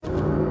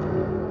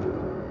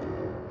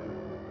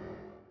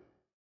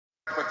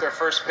their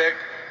first pick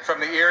from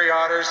the Erie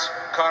Otters,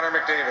 Connor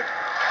McDavid.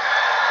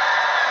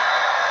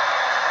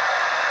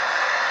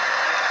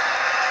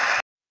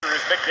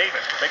 Here's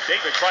McDavid.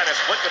 McDavid trying to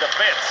split the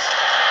defense.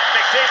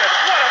 McDavid,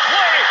 what a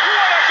play!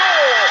 What a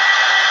goal!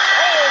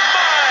 Oh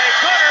my!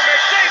 Connor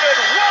McDavid,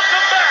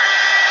 welcome back!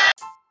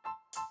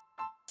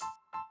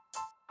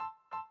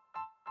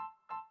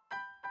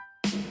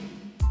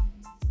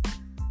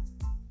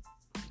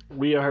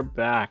 We are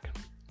back.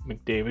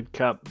 McDavid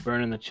Cup,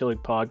 Burning the Chili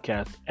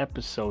podcast,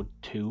 episode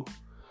 2.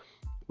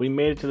 We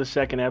made it to the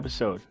second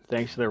episode,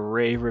 thanks to the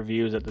rave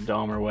reviews at the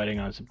Dahmer wedding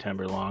on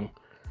September long.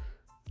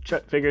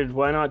 Figured,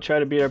 why not try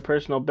to beat our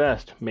personal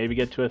best? Maybe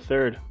get to a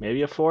third,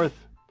 maybe a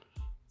fourth.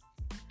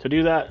 To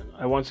do that,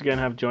 I once again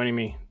have joining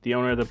me the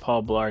owner of the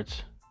Paul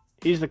Blarts.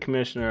 He's the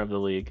commissioner of the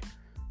league,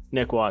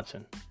 Nick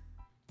Watson.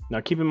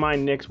 Now keep in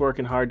mind, Nick's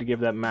working hard to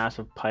give that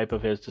massive pipe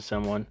of his to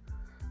someone.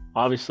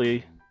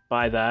 Obviously,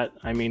 by that,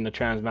 I mean the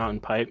Trans Mountain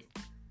Pipe.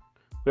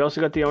 We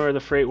also got the owner of the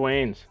Freight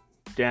Wains,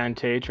 Dan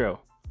Tatro.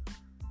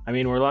 I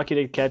mean, we're lucky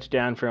to catch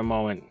Dan for a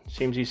moment.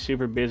 Seems he's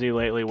super busy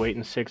lately,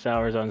 waiting 6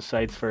 hours on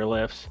sites for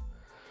lifts.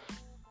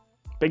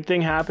 Big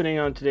thing happening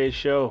on today's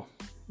show.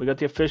 We got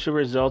the official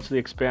results of the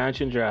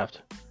expansion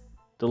draft.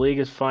 The league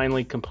is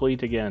finally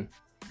complete again.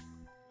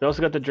 We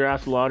also got the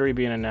draft lottery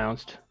being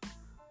announced.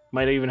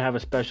 Might even have a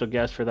special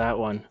guest for that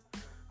one.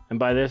 And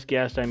by this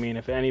guest, I mean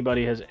if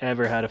anybody has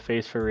ever had a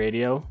face for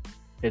radio,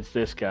 it's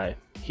this guy.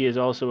 He is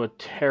also a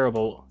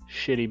terrible,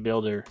 shitty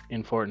builder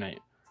in Fortnite.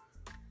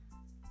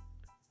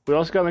 We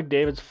also got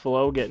McDavid's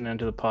flow getting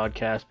into the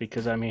podcast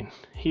because, I mean,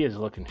 he is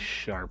looking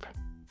sharp.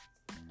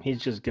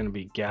 He's just going to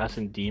be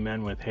gassing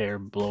D-men with hair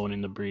blowing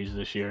in the breeze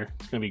this year.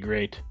 It's going to be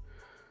great.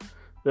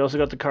 We also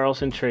got the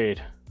Carlson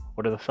trade.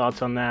 What are the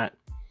thoughts on that?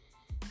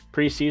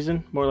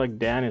 Preseason? More like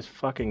Dan is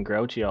fucking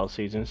grouchy all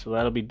season, so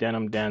that'll be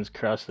Denim Dan's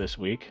crust this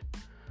week.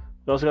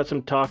 We also got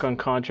some talk on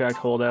contract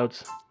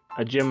holdouts.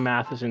 A Jim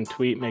Matheson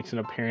tweet makes an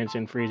appearance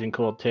in Freezing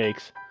Cold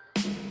Takes.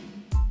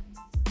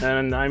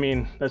 And, I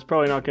mean, that's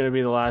probably not going to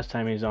be the last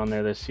time he's on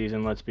there this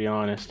season, let's be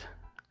honest.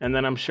 And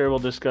then I'm sure we'll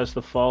discuss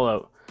the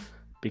fallout,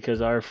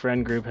 because our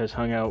friend group has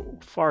hung out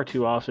far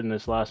too often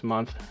this last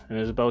month and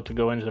is about to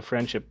go into the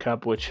Friendship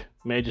Cup, which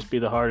may just be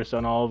the hardest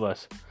on all of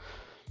us.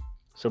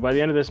 So by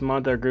the end of this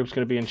month, our group's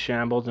going to be in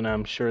shambles, and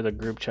I'm sure the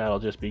group chat will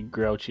just be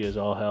grouchy as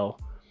all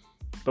hell.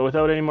 But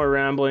without any more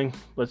rambling,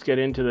 let's get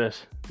into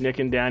this. Nick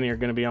and Danny are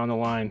going to be on the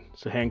line,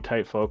 so hang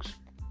tight, folks.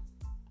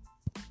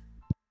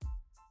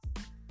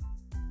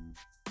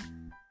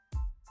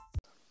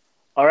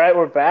 All right,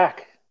 we're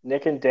back.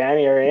 Nick and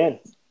Danny are in.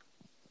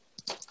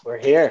 We're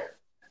here.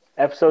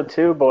 Episode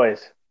 2,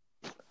 boys.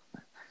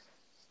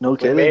 No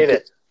kidding. We made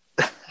it.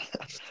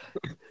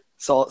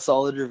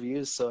 Solid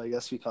reviews, so I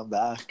guess we come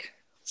back.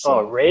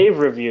 So. Rave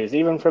reviews,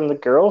 even from the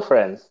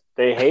girlfriends.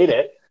 They hate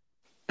it.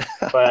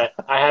 But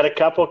I had a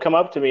couple come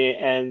up to me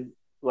and,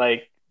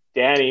 like,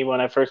 Danny, when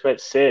I first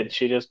met Sid,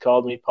 she just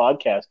called me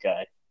podcast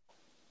guy.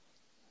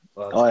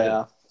 Well,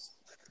 yeah.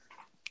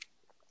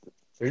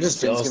 They're just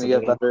Sid's going to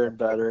get better and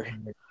better.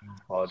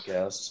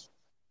 Podcast.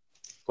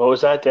 What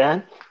was that,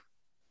 Dan?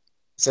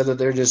 Said that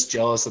they're just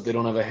jealous that they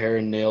don't have a hair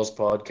and nails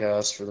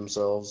podcast for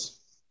themselves.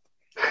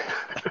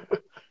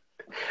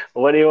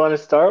 What do you want to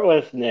start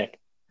with, Nick?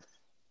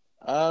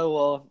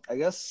 Well, I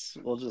guess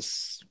we'll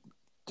just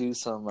do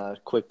some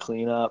quick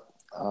cleanup.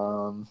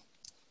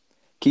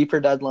 Keeper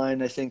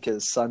deadline, I think,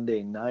 is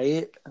Sunday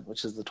night,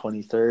 which is the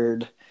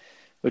 23rd,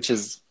 which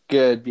is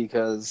good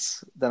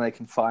because then I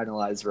can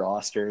finalize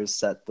rosters,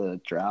 set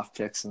the draft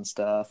picks and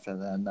stuff,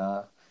 and then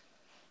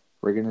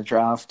we're going to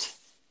draft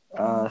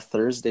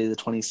Thursday the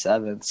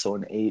 27th, so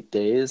in 8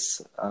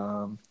 days.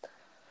 I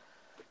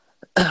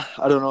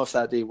don't know if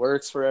that day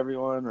works for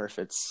everyone or if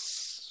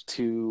it's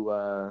too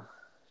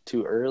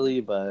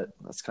early, but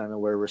that's kind of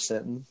where we're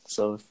sitting.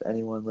 So if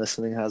anyone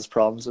listening has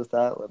problems with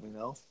that, let me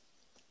know.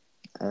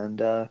 And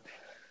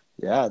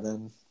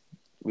then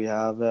we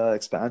have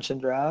expansion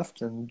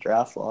draft and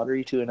draft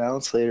lottery to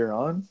announce later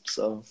on.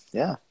 So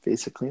yeah,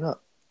 basic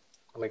cleanup.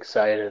 I'm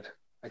excited.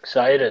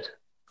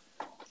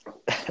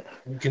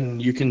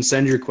 You can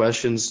send your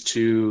questions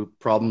to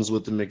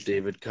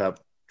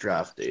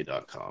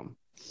problemswiththemcdavidcup.draftday.com.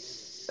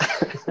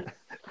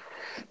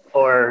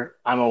 Or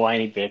I'm a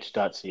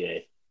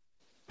whinybitch.ca.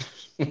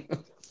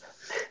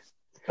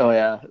 Oh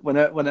yeah.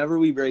 Whenever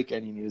we break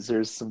any news,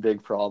 there's some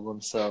big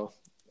problems. So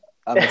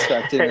I'm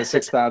expecting this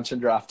expansion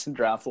draft and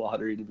draft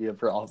lottery to be a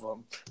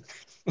problem.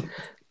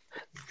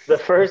 The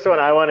first one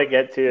I want to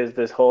get to is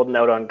this holding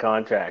out on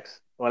contracts.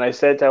 When I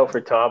sent out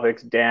for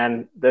topics,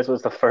 Dan, this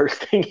was the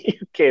first thing you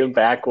came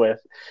back with,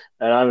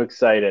 and I'm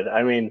excited.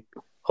 I mean,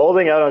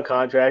 holding out on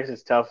contracts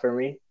is tough for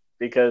me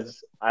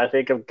because I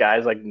think of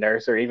guys like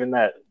Nurse or even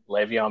that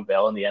Le'Veon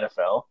Bell in the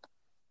NFL,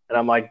 and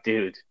I'm like,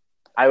 dude,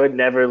 I would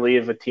never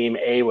leave a team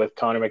A with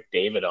Connor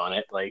McDavid on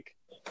it. Like,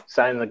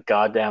 sign the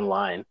goddamn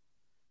line.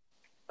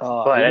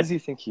 Who does he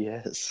think he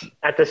is?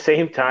 At the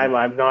same time,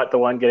 I'm not the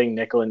one getting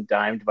nickel and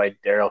dimed by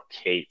Daryl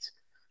Cates.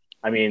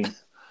 I mean,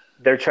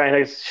 they're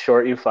trying to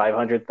short you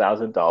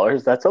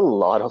 $500,000. That's a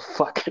lot of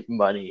fucking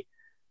money.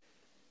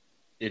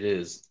 It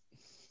is.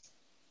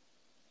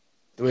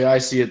 The way I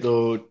see it,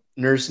 though,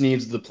 Nurse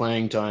needs the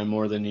playing time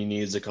more than he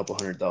needs a couple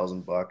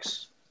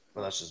 $100,000.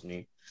 Well, that's just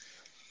me.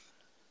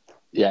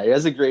 Yeah, he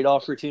has a great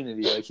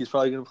opportunity. Like, he's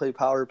probably going to play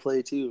power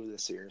play too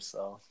this year.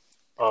 So,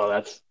 Oh,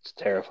 that's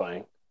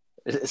terrifying.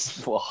 it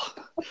is. Well,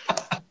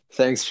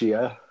 thanks,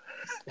 Chia.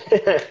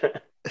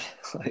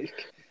 Like,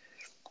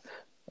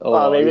 oh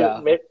Well, maybe, yeah.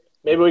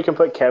 maybe we can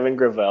put Kevin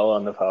Gravel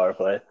on the power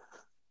play.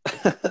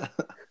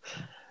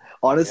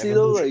 Honestly, Kevin-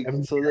 though, like,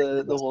 Kevin- so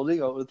the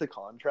holding out with the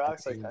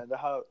contracts, I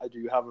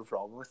do have a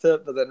problem with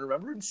it. But then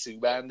remember when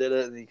Subban did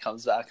it, and he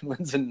comes back and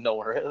wins in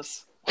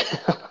Norris.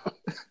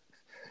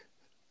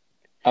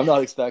 I'm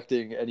not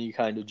expecting any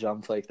kind of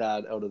jump like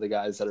that out of the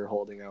guys that are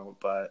holding out,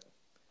 but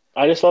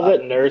I just love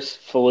that Nurse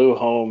flew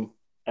home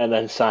and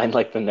then signed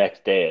like the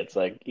next day. It's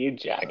like, you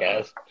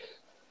jackass.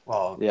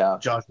 Well, yeah.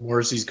 Josh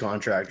Morrissey's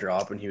contract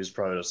dropped, and he was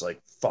probably just like,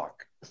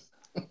 fuck.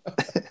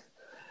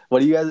 What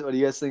do you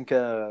guys think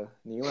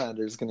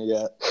Nylander's gonna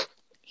get?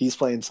 He's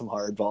playing some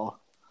hardball.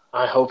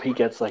 I hope he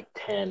gets like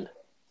 10.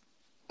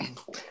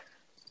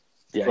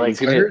 Yeah, Like,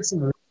 he's I gonna heard some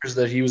rumors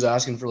that he was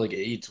asking for like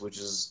 8, which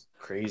is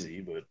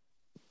crazy, but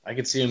I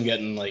could see him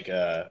getting like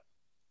I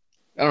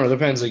don't know,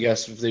 depends, I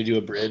guess, if they do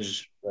a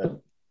bridge, but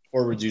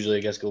forwards usually,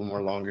 I guess, go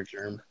more longer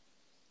term.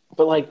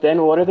 But like,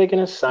 then what are they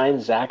going to sign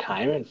Zach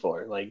Hyman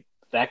for? Like,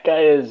 that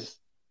guy is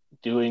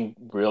doing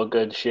real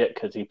good shit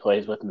because he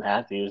plays with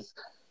Matthews.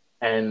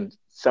 And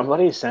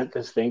somebody sent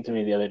this thing to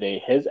me the other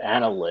day. His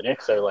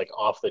analytics are like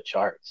off the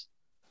charts.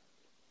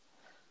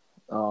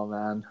 Oh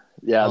man,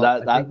 yeah. Well, I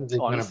that think they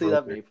honestly kinda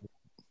that broke may.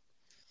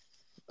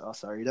 Oh,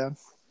 sorry, Dan.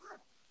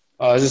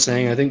 I was just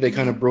saying, I think they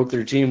kind of broke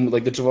their team.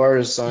 Like, the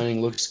Tavares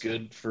signing looks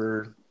good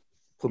for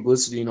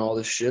publicity and all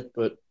this shit,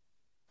 but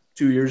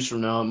 2 years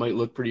from now, it might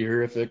look pretty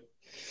horrific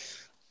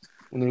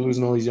when they're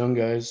losing all these young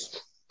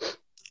guys.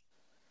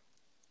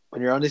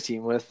 When you're on a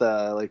team with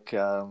the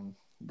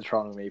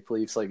Toronto Maple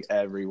Leafs, like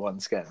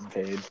everyone's getting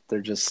paid. They're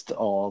just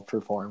all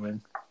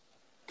performing.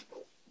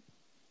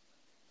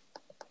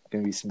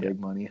 Gonna be some big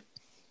money.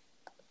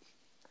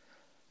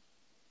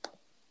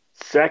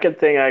 Second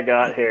thing I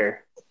got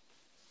here,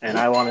 and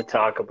I want to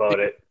talk about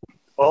it.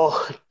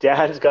 Oh,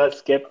 Dad's got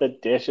Skip the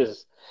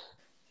Dishes.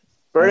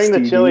 Burning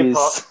the Chili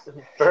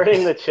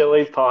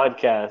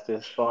podcast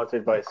is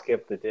sponsored by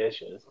Skip the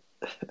Dishes.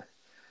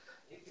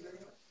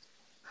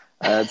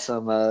 I had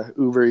some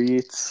Uber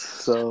Eats.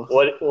 So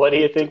What do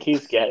you think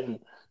he's getting?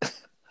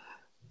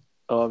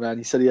 oh man,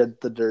 he said he had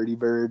the Dirty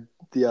Bird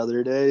the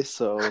other day.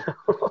 So Are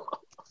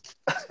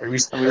we,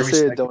 I'm gonna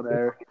say it don't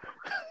air.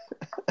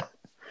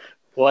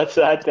 What's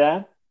that,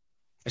 Dad?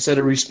 I said,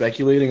 are we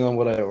speculating on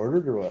what I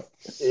ordered or what?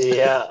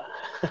 Yeah.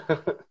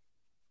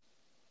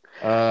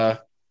 I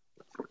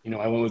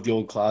went with the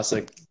old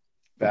classic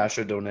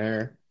Basha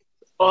Donaire.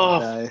 Oh,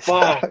 Nice.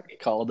 fuck.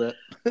 Called it.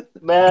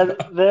 Man,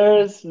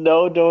 there's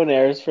no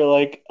donairs for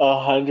like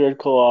 100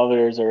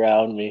 kilometers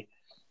around me.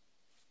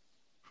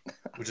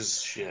 Which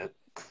is shit.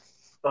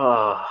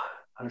 Oh,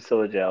 I'm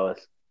so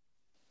jealous.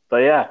 But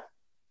yeah,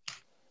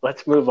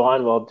 let's move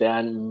on while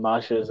Dan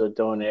mushes a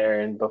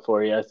donair in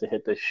before he has to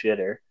hit the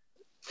shitter.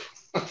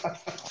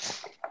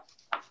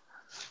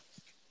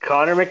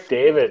 Connor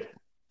McDavid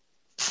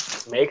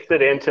makes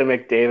it into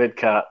McDavid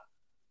Cup.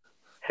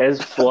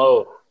 His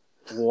flow.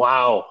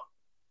 Wow.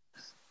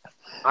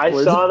 I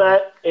saw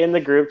that in the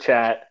group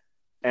chat,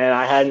 and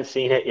I hadn't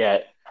seen it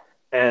yet.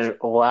 And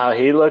wow,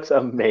 he looks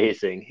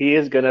amazing. He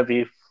is going to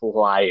be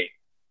flying.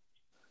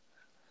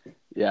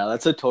 Yeah,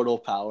 that's a total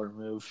power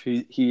move.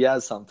 He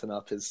has something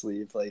up his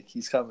sleeve. Like,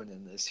 he's coming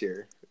in this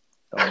year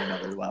on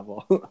another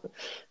level.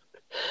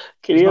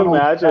 Can you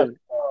imagine,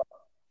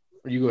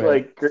 You go ahead.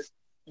 like,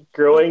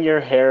 growing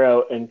your hair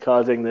out and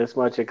causing this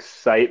much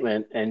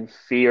excitement and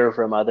fear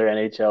from other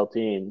NHL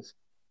teams?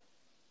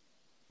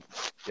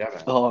 Yeah,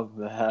 man. Oh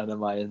man,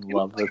 am I in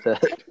love with it?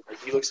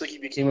 Like, he looks like he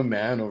became a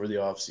man over the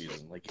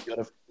offseason. Like, he got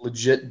a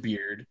legit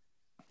beard.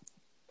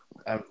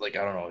 I don't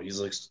know.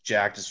 He's like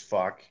jacked as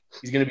fuck.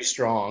 He's gonna be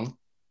strong.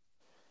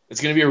 It's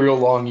gonna be a real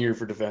long year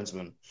for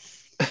defensemen.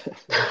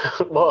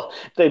 Well,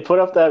 they put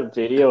up that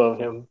video of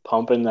him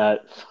pumping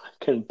that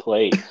fucking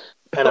plate,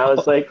 and I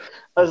was like,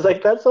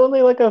 that's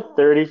only like a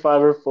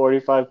 35 or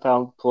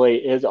 45-pound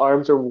plate. His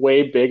arms are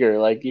way bigger.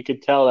 Like, you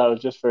could tell that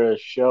was just for a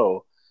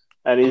show,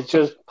 and he's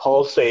just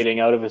pulsating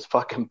out of his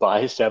fucking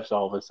biceps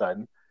all of a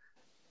sudden.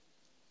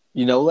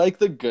 You know, like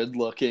the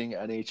good-looking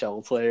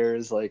NHL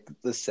players, like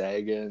the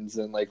Sagans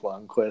and like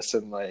Lundqvist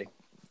and like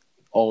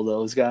all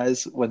those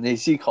guys, when they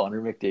see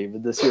Connor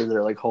McDavid this year,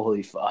 they're like,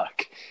 "Holy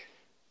fuck,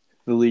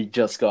 the league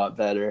just got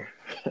better."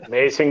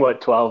 Amazing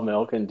what 12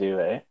 mil can do,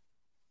 eh?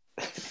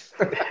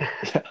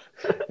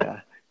 Yeah.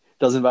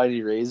 Doesn't buy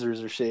any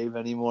razors or shave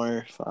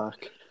anymore. Fuck.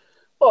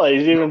 Well,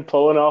 he's even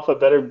pulling off a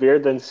better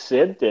beard than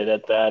Sid did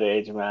at that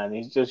age, man.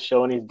 He's just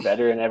showing he's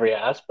better in every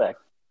aspect.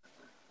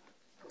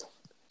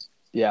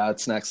 Yeah,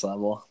 it's next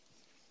level.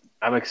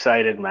 I'm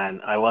excited,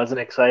 man. I wasn't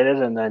excited,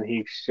 and then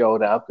he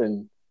showed up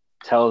and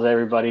tells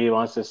everybody he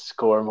wants to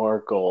score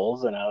more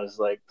goals, and I was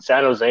like,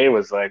 San Jose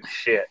was like,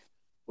 shit,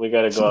 We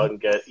got to go out and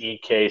get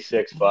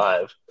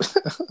EK65.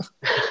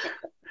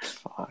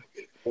 Fuck.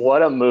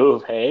 What a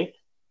move, hey?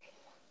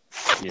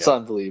 It's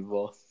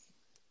unbelievable.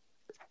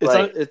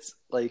 It's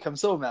like I'm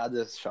so mad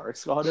the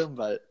Sharks got him,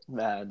 but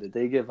man, did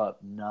they give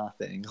up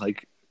nothing?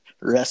 Like,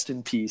 rest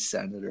in peace,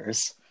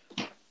 Senators.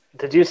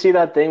 Did you see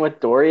that thing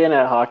with Dorian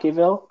at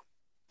Hockeyville?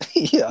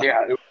 Yeah.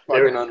 Yeah, it was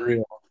fucking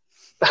unreal.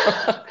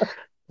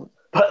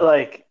 But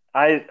like,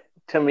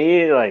 to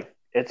me, like,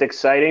 it's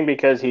exciting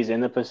because he's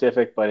in the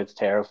Pacific, but it's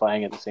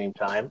terrifying at the same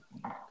time.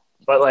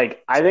 But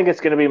like, I think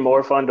it's going to be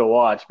more fun to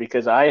watch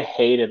because I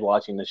hated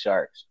watching the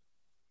Sharks.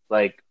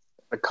 Like,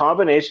 a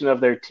combination of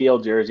their teal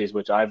jerseys,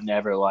 which I've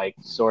never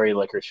liked. Sorry,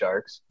 Liquor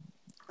Sharks.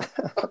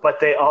 But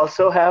they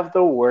also have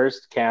the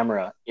worst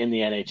camera in the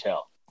NHL.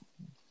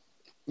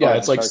 Yeah,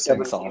 it's like Sharks 7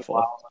 Tank's awful.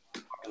 miles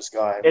in the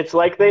sky. It's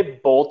like they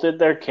bolted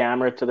their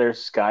camera to their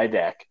sky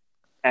deck,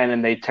 and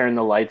then they turn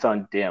the lights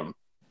on dim.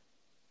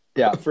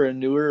 Yeah, for a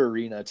newer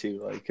arena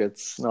too, like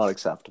it's not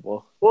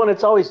acceptable. Well, and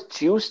it's always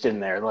juiced in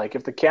there. Like,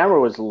 if the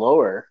camera was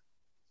lower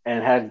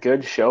and had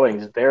good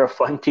showings, they're a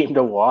fun team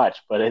to watch.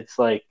 But it's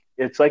like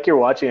you're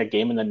watching a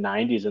game in the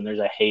 90s and there's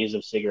a haze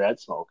of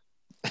cigarette smoke.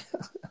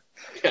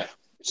 Yeah,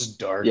 it's just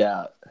dark.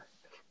 Yeah.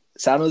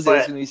 San Jose's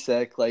going to be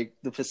sick. Like,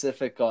 the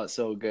Pacific got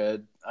so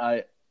good.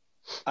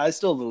 I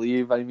still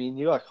believe. I mean,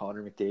 you got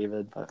Connor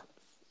McDavid, but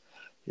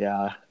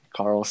yeah,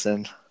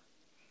 Carlson.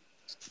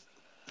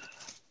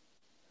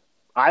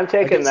 I'm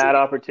taking that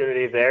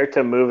opportunity there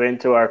to move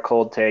into our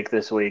cold take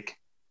this week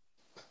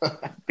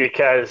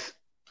because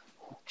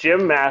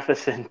Jim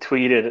Matheson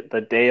tweeted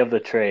the day of the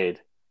trade.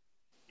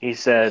 He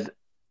said,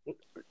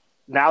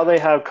 now they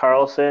have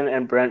Carlson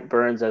and Brent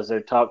Burns as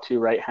their top two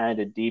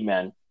right-handed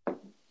D-men.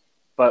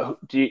 But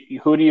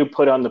who do you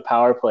put on the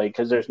power play?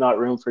 Because there's not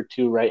room for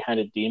two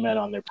right-handed D-men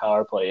on their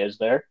power play, is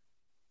there?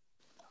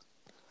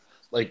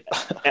 Like,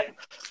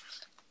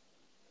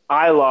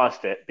 I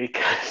lost it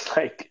because,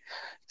 like,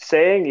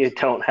 saying you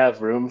don't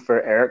have room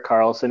for Erik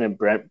Karlsson and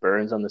Brent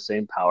Burns on the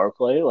same power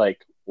play,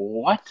 like,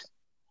 what?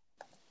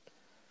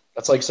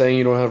 that's like saying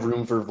you don't have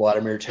room for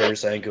Vladimir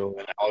Tarasenko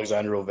and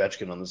Alexander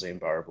Ovechkin on the same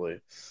power play.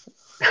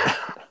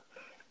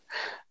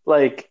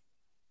 Like,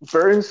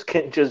 Burns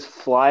can just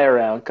fly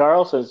around.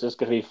 Carlson's just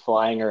going to be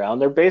flying around.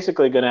 They're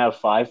basically going to have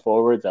 5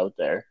 forwards out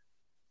there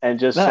and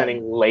just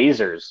sending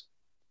lasers.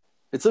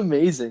 It's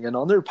amazing. And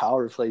on their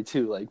power play,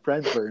 too, like,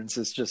 Brent Burns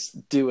is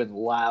just doing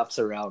laps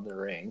around the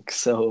rink.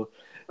 So,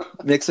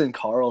 mixing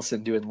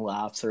Carlson doing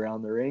laps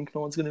around the rink,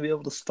 no one's going to be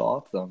able to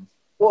stop them.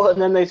 Well,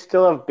 and then they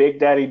still have Big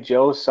Daddy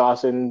Joe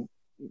saucing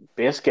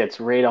biscuits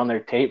right on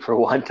their tape for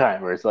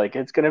one-timers. Like,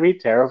 it's going to be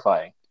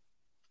terrifying.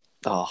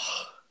 Oh,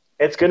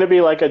 It's going to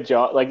be like a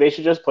Jaws. Like, they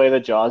should just play the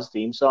Jaws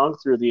theme song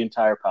through the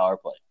entire power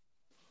play.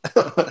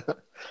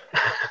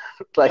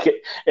 Like,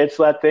 it's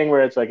that thing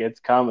where it's like, it's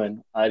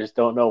coming. I just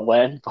don't know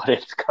when, but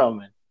it's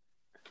coming.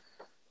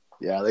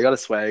 yeah, they got a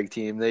swag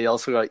team. They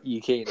also got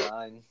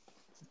EK9.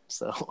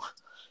 So,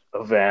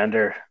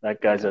 Evander,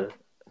 that guy's a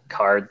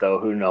card, though.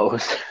 Who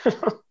knows?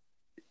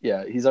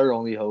 yeah, he's our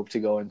only hope to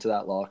go into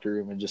that locker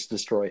room and just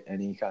destroy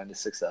any kind of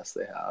success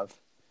they have.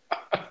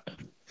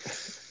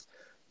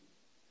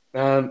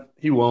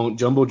 He won't.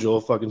 Jumbo Joe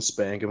will fucking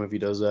spank him if he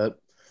does that.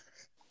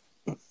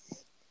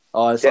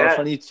 Oh, I saw a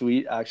funny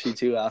tweet actually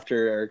too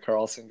after Erik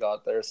Karlsson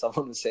got there.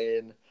 Someone was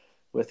saying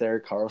with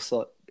Erik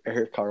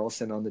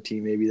Karlsson on the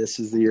team, maybe this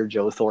is the year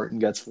Joe Thornton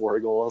gets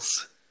 4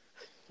 goals.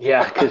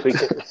 Yeah,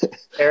 because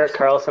Erik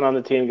Karlsson on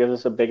the team gives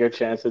us a bigger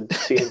chance of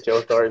seeing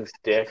Joe Thornton's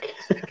dick.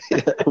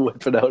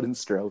 Whip it out and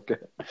stroke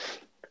it.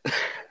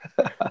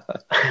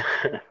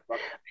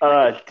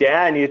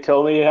 Dan, you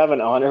told me you have an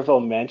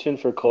honorable mention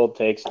for cold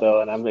takes,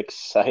 though, and I'm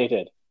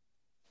excited.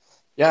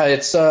 Yeah,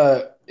 it's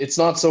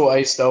not so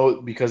iced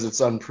out because it's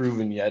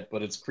unproven yet,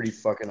 but it's pretty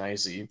fucking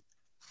icy.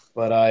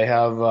 But I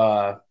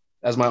have,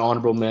 as my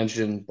honorable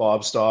mention,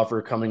 Bob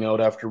Stauffer coming out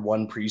after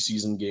one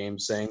preseason game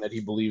saying that he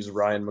believes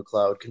Ryan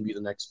McLeod can be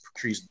the next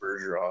Patrice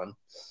Bergeron.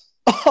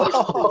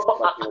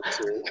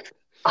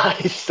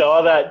 I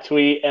saw that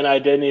tweet and I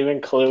didn't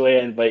even clue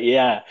in, but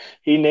yeah,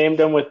 he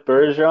named him with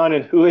Bergeron,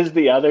 and who is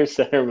the other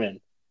centerman?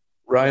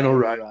 Ryan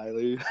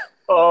O'Reilly.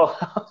 Oh,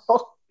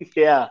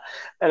 yeah.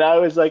 And I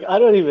was like, I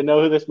don't even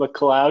know who this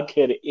McLeod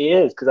kid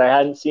is because I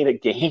hadn't seen a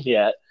game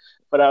yet.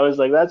 But I was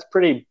like, that's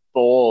pretty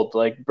bold.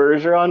 Like,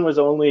 Bergeron was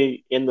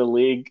only in the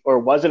league, or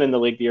wasn't in the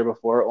league the year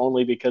before,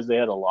 only because they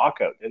had a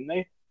lockout, didn't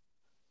they?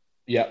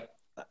 Yeah.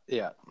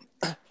 Yeah.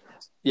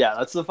 Yeah,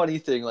 that's the funny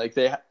thing. Like,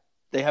 they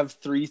have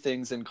 3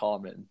 things in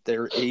common.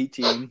 They're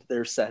 18,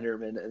 they're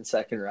centermen, and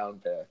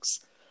second-round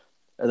picks.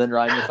 And then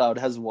Ryan McLeod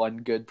has one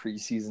good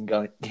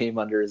preseason game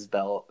under his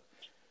belt.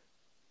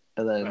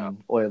 And then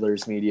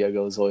Oilers media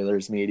goes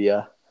Oilers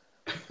media.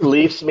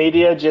 Leafs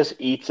media just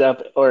eats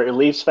up, or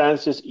Leafs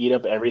fans just eat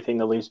up everything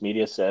the Leafs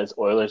media says.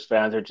 Oilers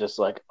fans are just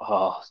like,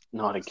 oh,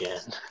 not again.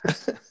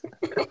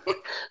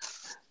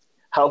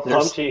 How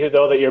pumped are you,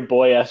 though, that your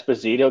boy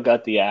Esposito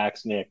got the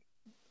axe, Nick?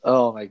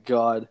 Oh, my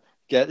God.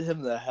 Get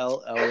him the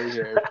hell out of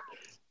here.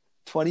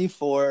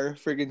 24,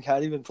 friggin'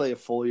 can't even play a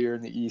full year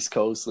in the East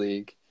Coast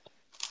League.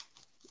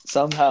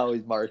 Somehow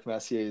he's Mark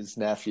Messier's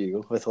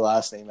nephew with the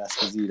last name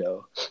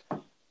Esposito.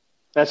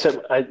 That's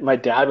it. My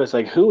dad was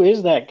like, "Who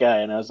is that guy?"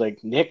 And I was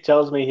like, "Nick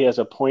tells me he has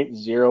a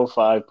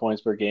 .05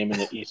 points per game in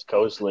the East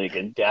Coast League."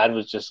 And Dad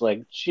was just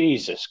like,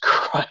 "Jesus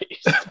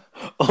Christ!"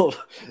 Oh,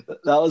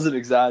 that was an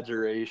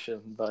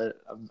exaggeration, but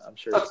I'm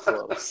sure it's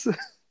close.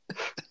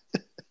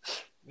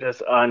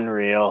 Just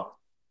unreal.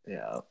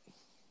 Yeah.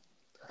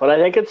 But I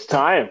think it's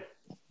time.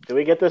 Do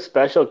we get the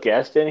special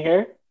guest in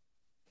here?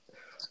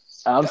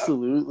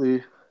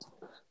 Absolutely.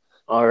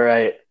 All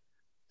right.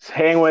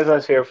 Hang with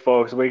us here,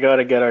 folks. We got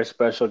to get our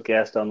special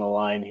guest on the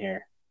line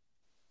here.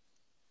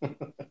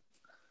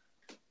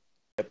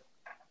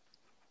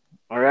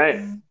 All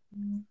right.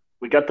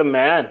 We got the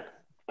man.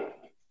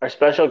 Our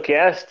special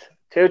guest,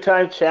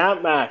 two-time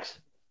champ, Max.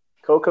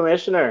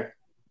 Co-commissioner.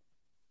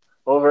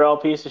 Overall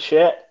piece of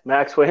shit,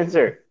 Max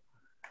Windsor.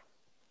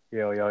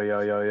 Yo.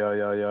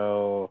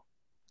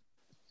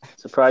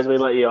 Surprised we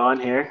let you on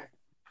here.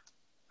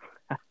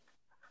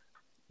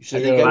 You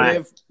should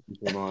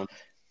Come on.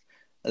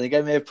 I think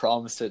I may have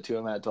promised it to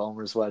him at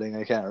Dahmer's wedding.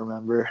 I can't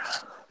remember.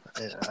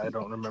 Yeah, I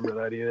don't remember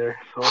that either,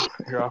 so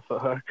you're off the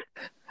hook.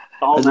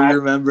 Oh, I do Max.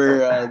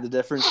 remember the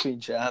difference between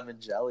jam and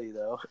jelly,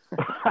 though.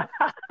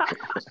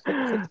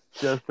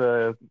 Just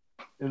a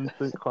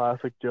instant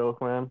classic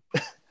joke, man.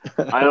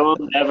 I will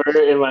never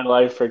in my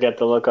life forget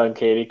the look on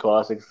Katie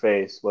Klossig's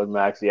face when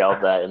Max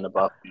yelled that in the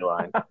Buffy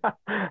line.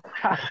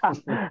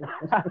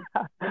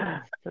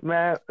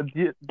 Man,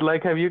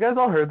 have you guys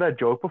all heard that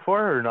joke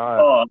before or not?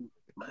 Oh,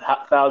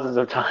 thousands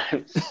of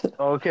times.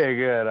 Okay,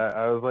 good.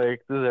 I was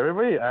like, does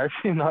everybody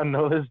actually not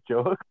know this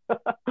joke?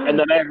 And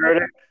then I heard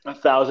it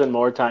 1,000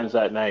 more times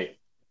that night.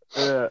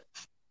 Yeah,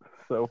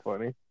 so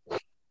funny.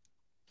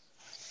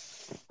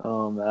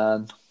 Oh,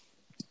 man.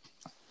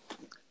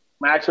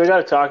 Max, we got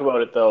to talk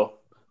about it, though,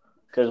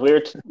 because we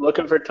were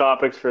looking for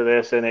topics for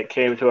this, and it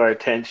came to our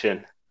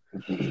attention.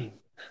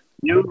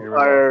 You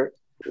are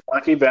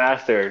lucky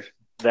bastard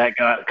that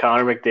got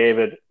Connor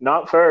McDavid,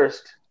 not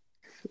first,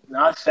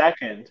 not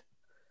second,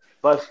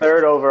 but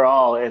third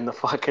overall in the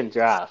fucking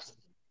draft.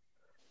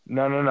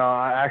 No.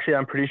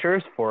 I'm pretty sure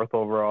it's fourth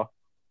overall.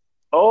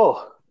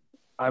 Oh,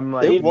 I'm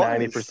like It was.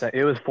 90%.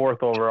 It was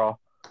fourth overall.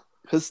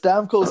 Because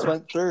Stamkos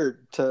went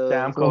third to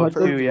Stamkos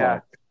too, yeah.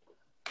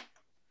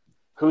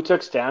 who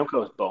took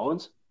Stamkos?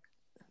 Bones?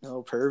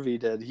 No, Purvey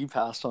did. He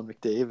passed on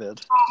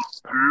McDavid.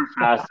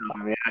 Passed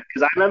on him, yeah.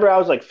 Because I remember I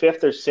was like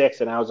fifth or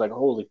sixth, and I was like,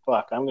 holy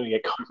fuck, I'm going to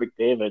get Connor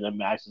McDavid. And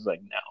Max is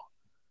like,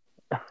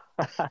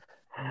 no.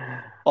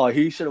 Oh,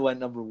 he should have went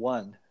number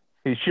one.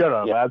 He should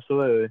have, Yeah.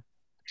 absolutely.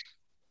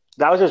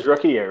 That was his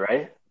rookie year,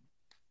 right?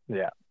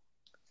 Yeah.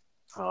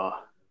 Oh,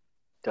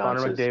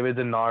 Connor dunces. McDavid's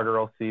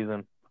inaugural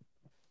season.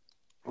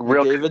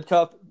 Real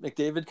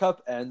McDavid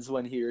Cup ends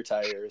when he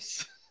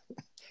retires.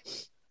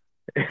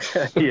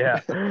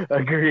 Yeah,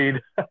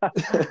 agreed.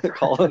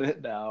 Calling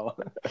it now.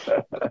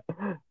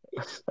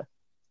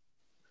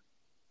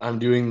 I'm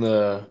doing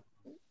the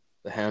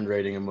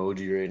handwriting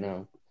emoji right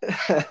now.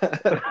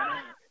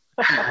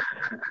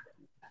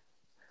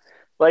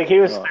 Like, he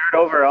was third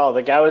overall.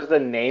 The guy was the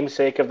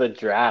namesake of the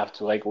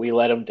draft. Like, we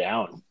let him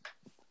down.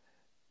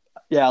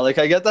 Yeah, like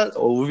I get that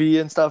Ovi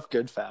and stuff,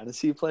 good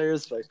fantasy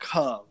players, but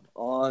come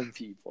on,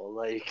 people.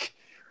 Like,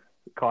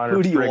 Connor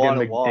who do you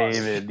friggin' want to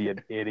McDavid, you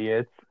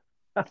idiots.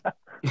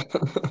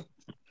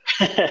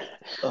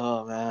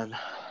 oh man.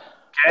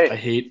 I Okay.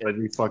 hate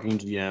every fucking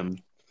GM.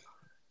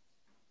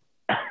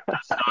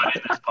 That's not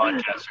in this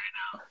podcast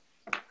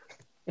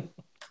right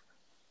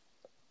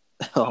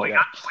Oh, We yeah.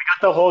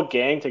 got the whole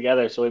gang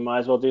together, so we might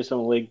as well do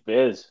some league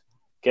biz.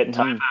 Get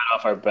time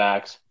off our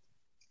backs.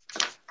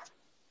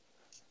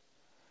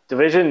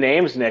 Division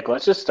names, Nick.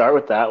 Let's just start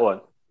with that one.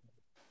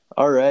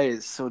 All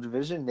right, so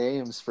division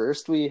names.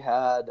 First, we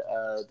had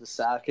the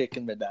Sakic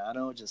and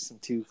Medano, just some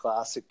two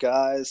classic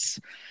guys.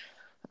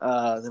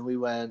 Then we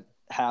went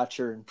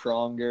Hatcher and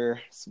Pronger,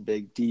 some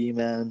big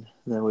D-men.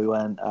 Then we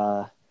went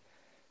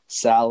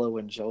Salo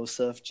and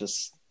Joseph,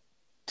 just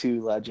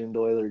two legend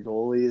Oiler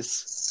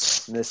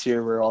goalies. And this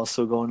year, we're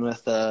also going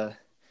with,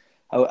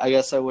 I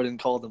guess I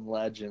wouldn't call them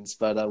legends,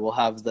 but we'll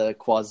have the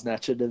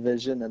Kwasnecha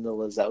division and the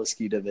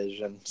Lazowski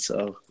division.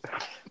 So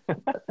a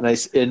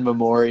nice in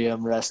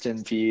memoriam, rest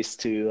in peace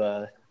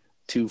to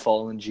two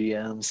fallen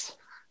GMs.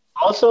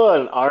 Also,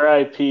 an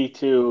RIP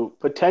to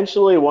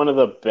potentially one of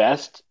the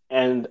best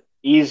and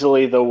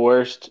easily the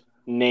worst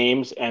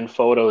names and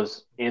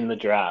photos in the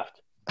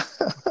draft.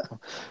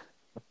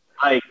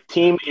 Like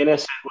Team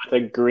Innocent with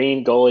a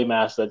green goalie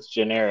mask that's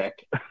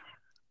generic.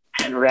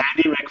 And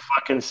Randy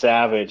McFucking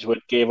Savage, which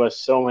gave us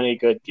so many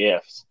good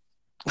gifts.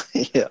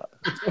 Yeah.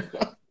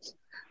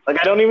 Like,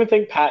 I don't even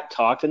think Pat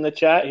talked in the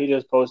chat. He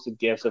just posted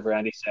gifs of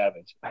Randy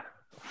Savage.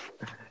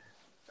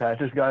 Pat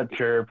just got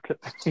chirped.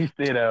 He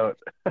stayed out.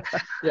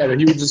 Yeah, but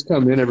he would just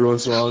come in every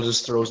once in a while and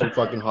just throw some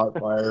fucking hot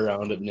fire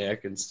around at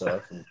Nick and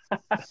stuff. And At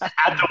the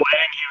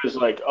wedding, he was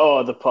like,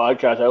 oh, the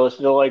podcast. I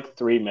listened to like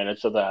 3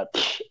 minutes of that.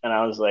 And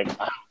I was like,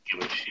 I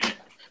don't give a shit.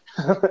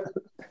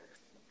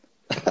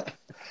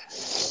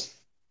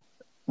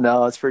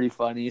 No, it's pretty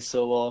funny.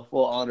 So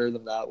we'll honor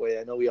them that way.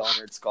 I know we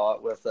honored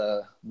Scott with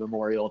a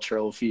memorial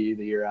trophy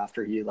the year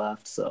after he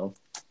left, so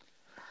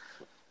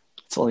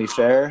it's only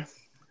fair.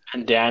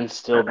 And Dan's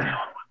still down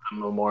with the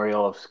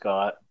memorial of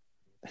Scott.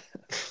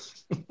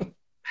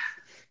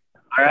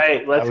 All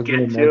right, I let's was get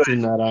going to to mention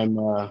it.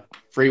 that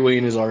Freight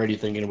Wayne is already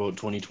thinking about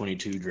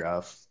 2022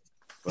 draft,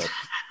 but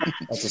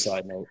that's a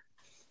side note.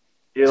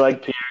 You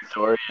like Pierre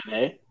Dorian,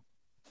 eh?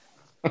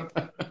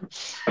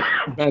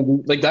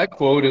 Man, like that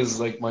quote is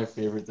like my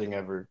favorite thing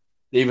ever.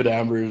 David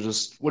Amber is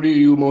just, what are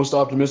you most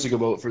optimistic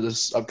about for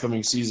this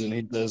upcoming season?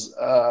 He says,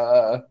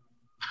 No,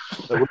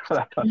 he's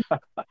like,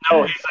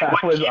 That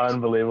was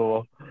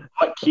unbelievable.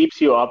 what keeps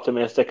you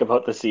optimistic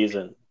about the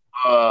season?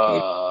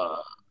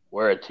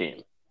 We're a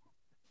team.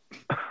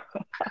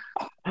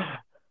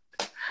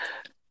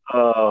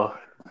 Oh,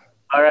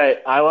 all right.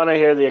 I want to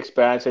hear the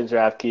expansion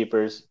draft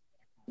keepers.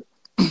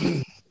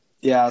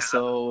 Yeah,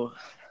 so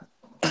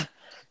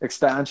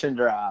expansion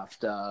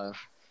draft.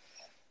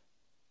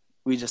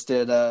 We just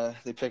did.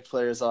 They picked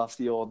players off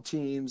the old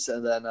teams,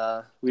 and then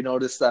we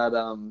noticed that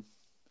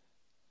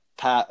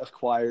Pat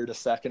acquired a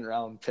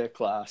second-round pick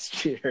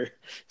last year,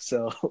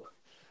 so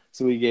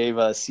we gave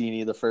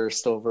Cini the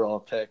first overall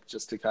pick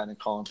just to kind of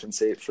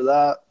compensate for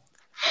that.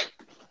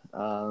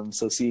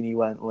 So Cini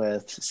went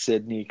with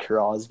Sidney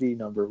Crosby,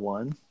 number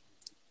 1.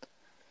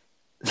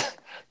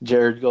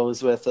 Jared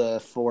goes with a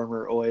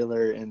former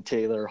Oiler and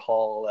Taylor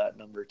Hall at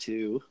number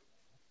 2.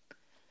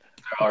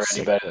 They're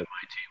already better than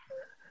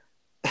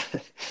my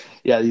team.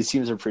 Yeah, these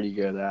teams are pretty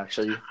good,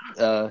 actually.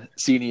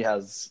 Cini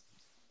has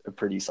a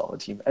pretty solid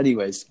team.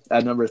 Anyways,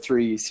 at number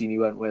 3, Cini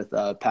went with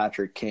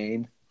Patrick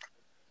Kane.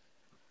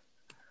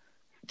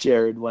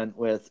 Jared went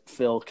with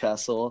Phil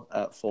Kessel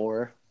at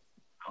 4.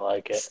 I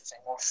like it.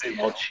 Same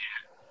old shit.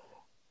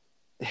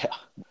 Yeah.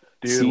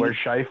 Dude, where's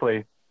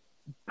Shifley?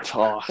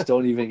 Oh,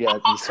 don't even get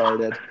me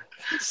started.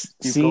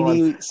 Keep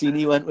going.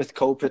 Cini went with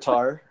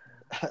Kopitar,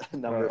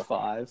 number Oh.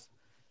 5.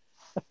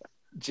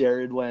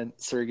 Jared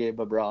went Sergei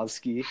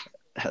Bobrovsky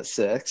at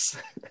 6.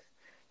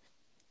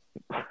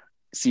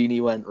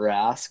 Cini went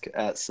Rask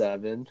at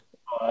 7.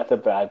 Oh, that's a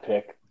bad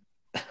pick.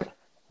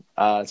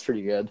 It's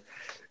pretty good.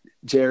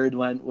 Jared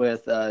went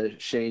with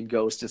Shane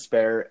Ghost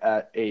Despair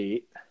at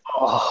 8.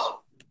 Oh,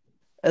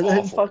 And then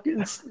Awful. fucking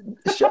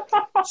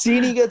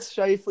Cini gets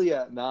Shifley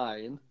at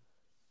 9.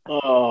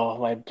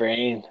 my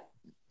brain.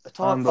 A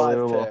top 5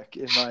 Unbelievable. pick,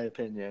 in my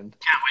opinion.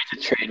 To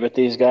trade with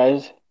these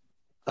guys.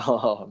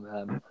 Oh,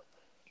 man.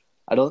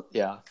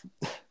 Yeah.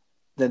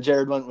 Then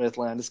Jared went with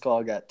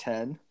Landeskog at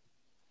 10.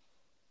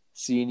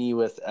 Cini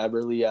with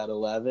Eberle at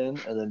 11.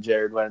 And then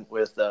Jared went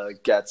with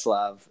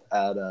Getzlav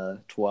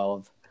at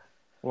 12.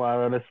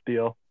 Wow, what a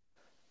steal.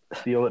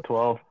 Steal at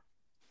 12.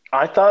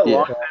 I thought Yeah.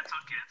 Long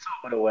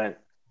Gensel would have went.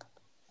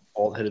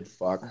 bald-headed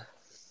fuck.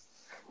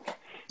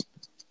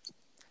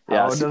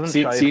 Yeah, How doesn't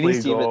Cini's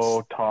Shifley team,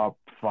 go top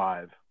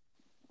 5?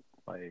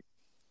 Like,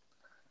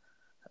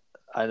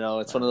 I know,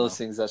 it's one of those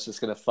things that's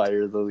just going to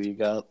fire the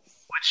league up.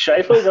 Would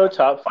Shifley go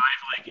top 5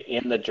 like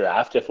in the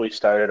draft if we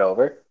started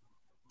over?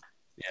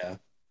 Yeah.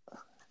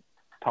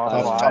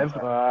 top Top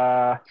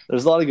 5?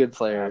 There's a lot of good I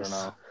players. don't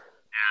know.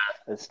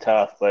 It's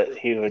tough, but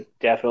he would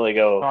definitely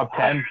go Top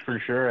 10 for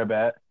sure, I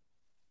bet.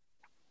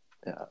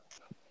 Yeah.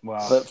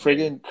 Wow. But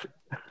friggin'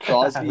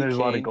 Crosby, There's a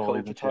lot of Kane, goalies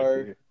and shit,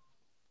 Kopitar, too.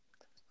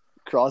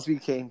 Crosby,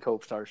 Kane,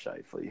 Kopitar,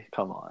 Shifley.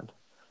 Come on.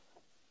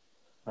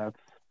 That's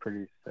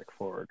pretty sick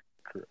forward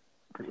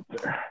group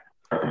there.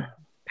 I'm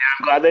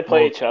glad they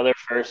play Well- each other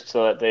first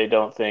so that they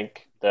don't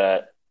think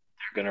that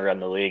they're going to run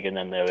the league and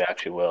then they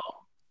actually will.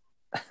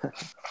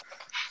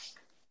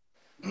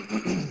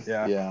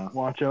 Yeah. Yeah.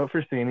 Watch out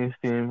for Cini's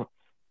team.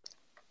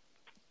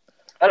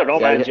 I don't know,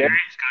 Yeah, man. yeah. Jerry's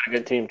got a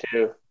good team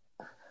too.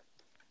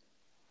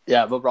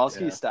 Yeah,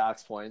 Bobrovsky Yeah.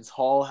 stacks points.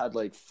 Hall had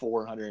like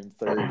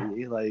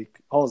 430. Like,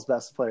 Hall's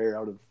best player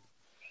out of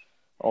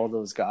all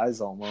those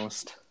guys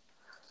almost.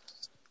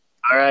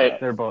 All right.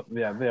 They are both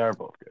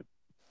good.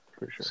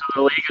 For sure. So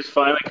the league is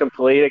finally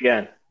complete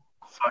again.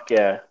 Fuck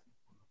yeah.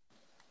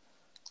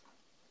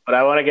 But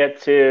I want to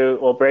get to,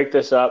 we'll break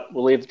this up.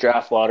 We'll leave the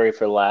draft lottery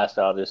for last,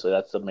 obviously.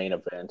 That's the main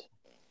event.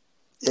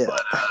 Yeah.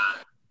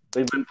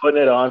 We've been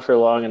putting it on for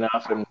long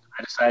enough, and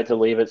I decided to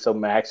leave it so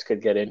Max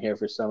could get in here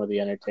for some of the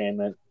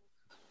entertainment.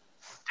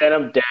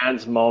 Denim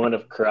Dan's moment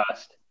of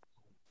crust.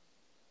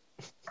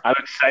 I'm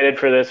excited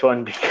for this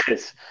one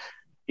because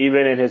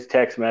even in his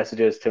text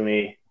messages to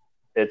me,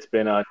 it's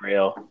been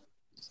unreal.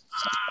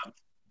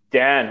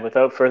 Dan,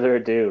 without further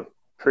ado,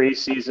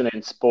 preseason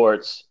in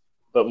sports,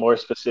 but more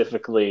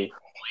specifically,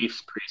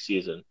 Leafs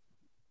preseason.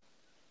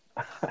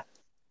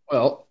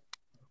 Well,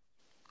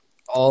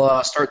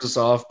 I'll start this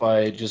off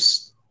by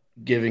just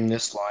giving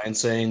this line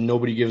saying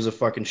nobody gives a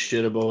fucking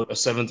shit about a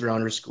 7th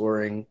rounder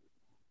scoring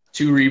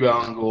 2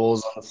 rebound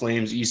goals on the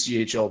Flames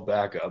ECHL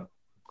backup.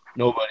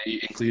 Nobody,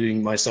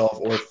 including myself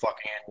or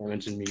fucking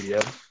Edmonton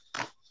media.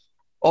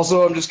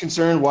 Also, I'm just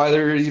concerned why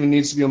there even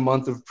needs to be a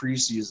month of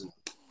preseason.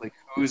 Like,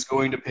 who's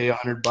going to pay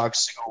 $100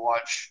 to go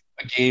watch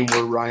a game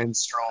where Ryan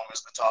Strome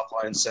is the top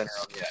line center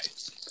on the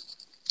ice?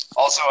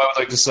 Also, I would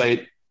like to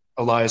cite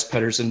Elias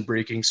Pettersson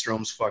breaking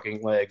Strome's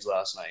fucking legs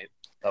last night.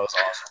 That was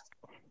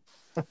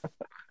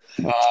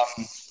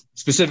awesome.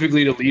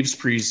 Specifically to Leafs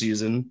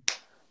preseason,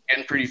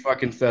 getting pretty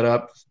fucking fed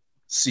up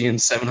seeing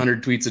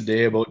 700 tweets a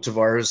day about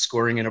Tavares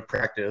scoring in a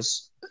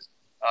practice.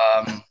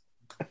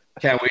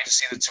 Can't wait to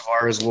see the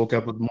Tavares woke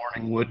up with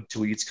morning wood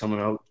tweets coming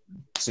out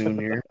soon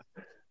here.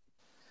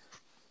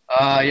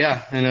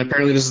 Yeah, and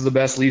apparently this is the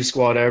best Leaf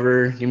squad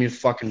ever. Give me a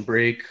fucking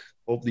break.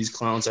 Hope these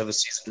clowns have a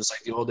season just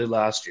like they all did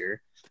last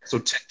year. So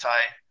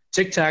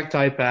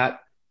tic-tac-tie Pat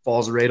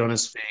falls right on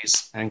his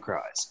face and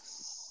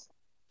cries.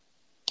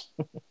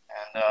 And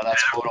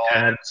that's about all I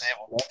had to say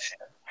about that shit.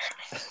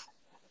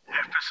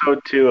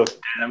 Episode 2 of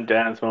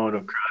Dan's moment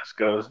of cross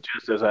goes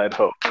just as I'd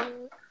hoped.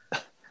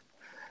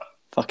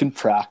 Fucking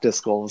practice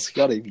goals. You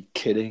gotta be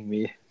kidding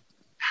me.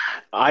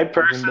 I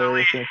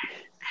personally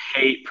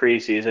hate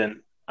preseason.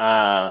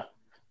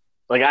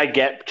 Like, I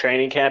get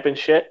training camp and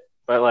shit,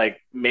 but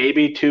like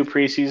maybe 2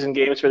 preseason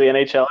games for the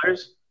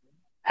NHLers.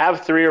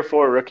 Have 3 or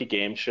 4 rookie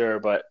games, sure,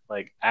 but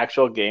like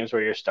actual games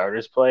where your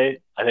starters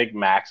play, I think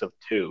max of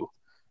 2.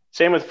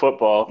 Same with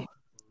football.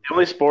 The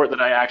only sport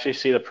that I actually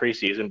see the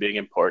preseason being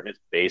important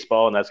is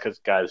baseball, and that's because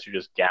guys are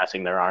just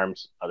gassing their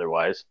arms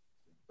otherwise.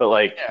 But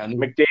like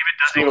McDavid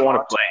doesn't even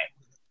want to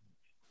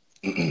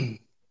play.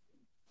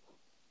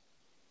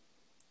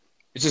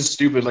 It's just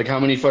stupid. Like, how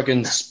many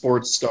fucking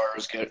sports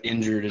stars get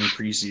injured in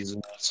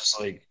preseason? It's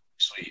just like,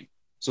 sweet.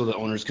 So the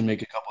owners can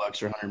make a couple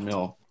extra $100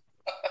 million.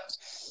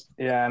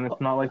 Yeah, and it's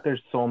not like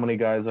there's so many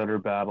guys that are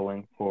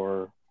battling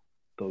for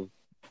those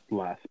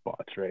last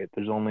spots, right?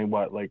 There's only,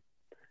 like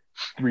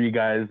 2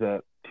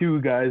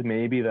 guys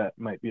maybe that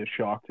might be a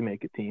shock to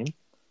make a team.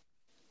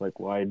 Like,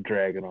 why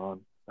drag it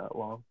on that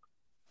long?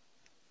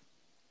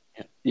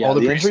 Yeah, all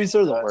the injuries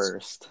are the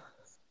worst.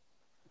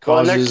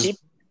 Causes...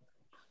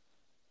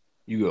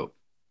 You go.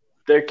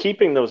 They're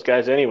keeping those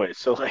guys anyway.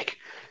 So, like,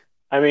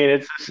 I mean,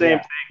 it's the same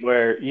thing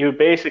where you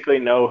basically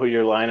know who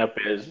your lineup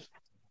is,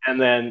 and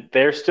then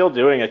they're still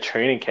doing a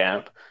training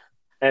camp.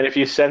 And if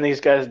you send these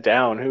guys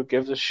down, who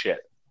gives a shit?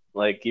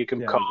 Like, you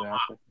can call them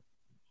up.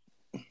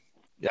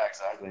 Yeah,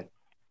 exactly.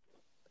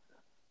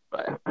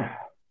 But I'm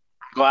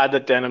glad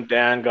that Denim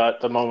Dan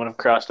got the moment of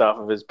crossed off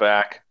of his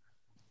back.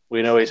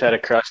 We know he's had a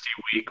crusty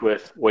week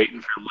with waiting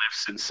for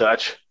lifts and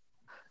such.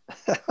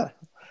 But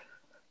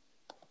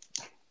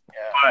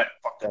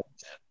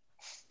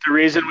the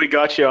reason we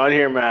got you on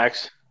here,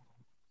 Max,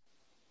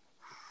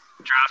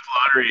 draft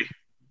lottery.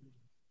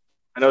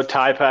 I know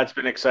Ty Pat's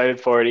been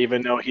excited for it,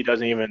 even though he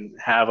doesn't even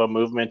have a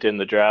movement in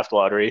the draft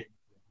lottery.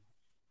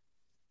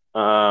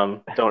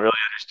 Don't really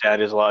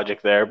understand his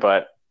logic there,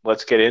 but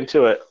let's get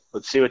into it.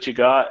 Let's see what you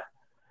got.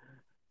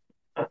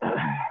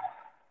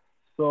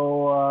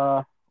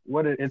 So,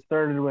 it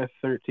started with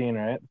 13,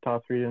 right? The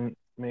top 3 didn't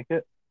make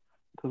it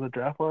to the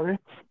draft lottery.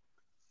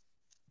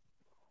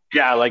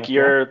 Yeah, like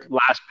your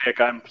last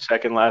pick, I'm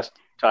second last.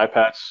 Ty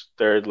Pat's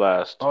third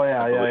last. Oh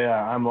yeah.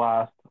 I'm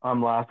last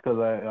because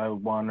I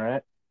won,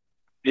 right?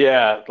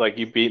 Yeah, like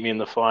you beat me in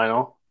the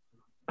final.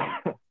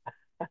 All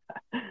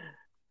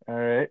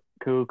right,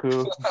 cool.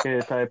 Okay,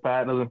 Ty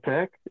Pat doesn't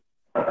pick.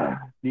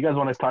 You guys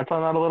want to touch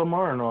on that a little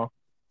more or no?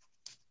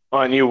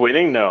 On you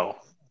winning? No.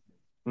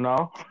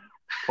 No?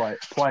 Twice.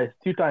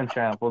 2-time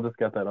champ. We'll just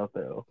get that out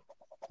there, though.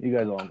 You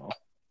guys all know.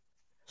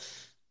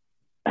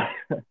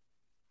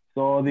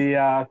 So the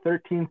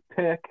 13th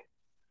pick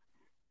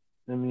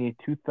in the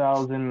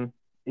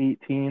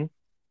 2018-2019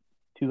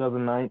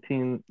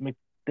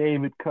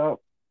 McDavid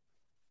Cup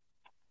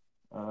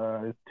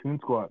is Toon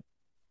Squad.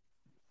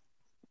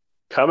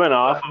 Coming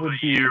off of a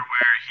year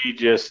where he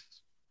just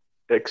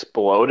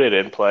exploded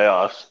in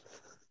playoffs.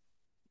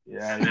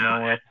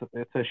 Yeah,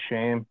 it's a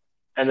shame.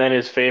 And then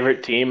his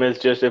favorite team has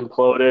just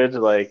imploded.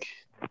 Like,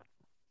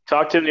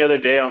 talked to him the other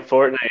day on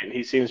Fortnite, and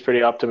he seems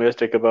pretty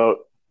optimistic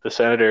about the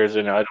Senators,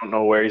 and I don't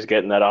know where he's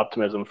getting that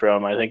optimism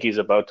from. I think he's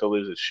about to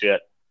lose his shit.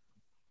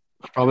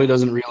 Probably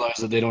doesn't realize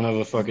that they don't have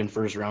a fucking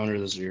first rounder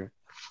this year.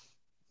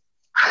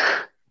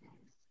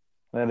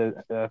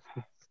 That's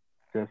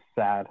just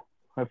sad.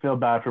 I feel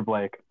bad for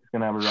Blake. He's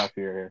gonna have a rough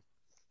year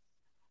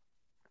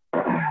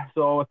here.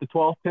 So with the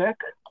 12th pick,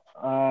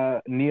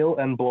 Neil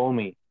and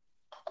Blomy.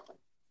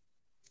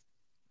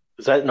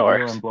 Is that Norris?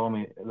 Neil and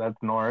Blomy. That's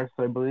Norris,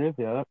 I believe.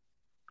 Yeah.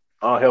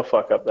 Oh, he'll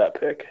fuck up that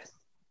pick.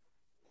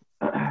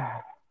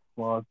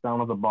 Well, it's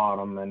down at the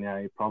bottom, then yeah,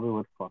 he probably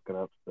would fuck it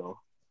up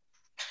still.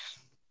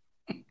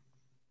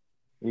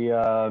 The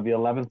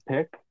 11th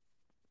pick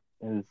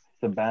is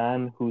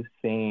Saban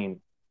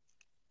Hussein.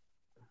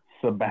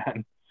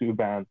 Subban.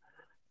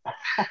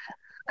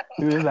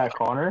 Who is that,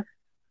 Connor?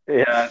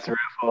 Yeah, that's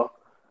Riffle.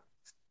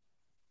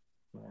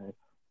 Nice.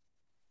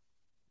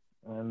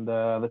 And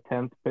the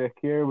 10th pick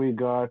here, we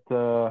got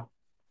the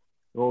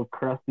old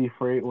crusty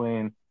Freight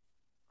Wayne.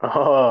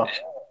 Oh,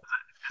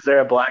 is there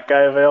a black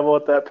guy available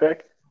at that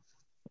pick?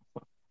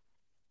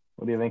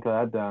 What do you think of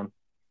that, Dan?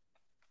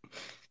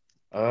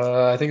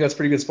 I think that's a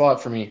pretty good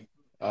spot for me.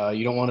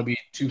 You don't want to be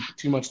too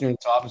much near the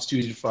top. It's too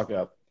easy to fuck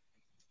up.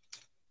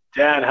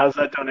 Dan, how's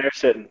that donaire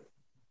sitting?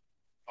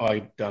 Oh,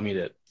 I dummied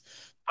it.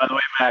 By the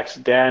way, Max,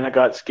 Dan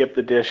got Skip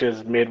the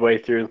Dishes midway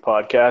through the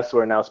podcast.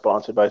 We're now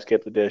sponsored by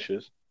Skip the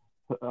Dishes.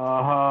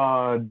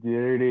 Oh,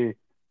 dirty.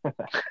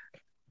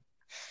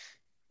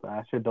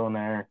 Basha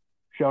Donaire.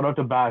 Shout out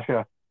to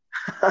Basha.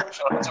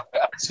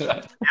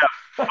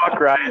 Fuck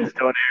Ryan's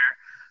Donaire.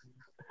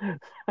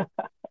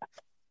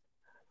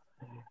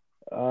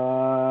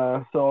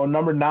 So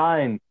number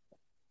 9.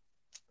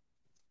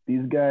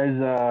 These guys,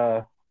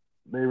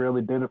 they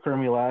really did it for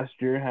me last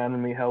year,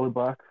 handing me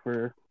Hellebuck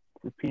for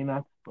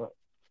peanuts. But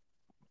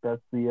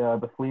that's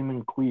the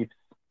Fleeman Queefs.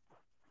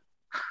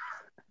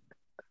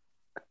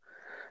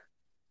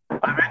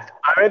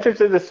 I'm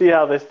interested to see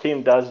how this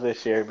team does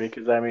this year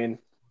because I mean,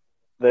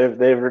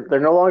 they're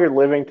no longer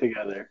living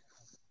together.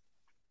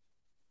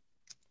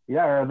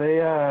 Yeah, are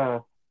they?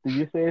 Did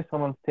you say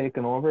someone's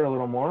taken over a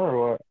little more,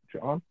 or what,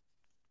 John?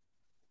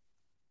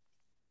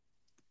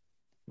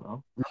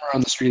 No. Rumor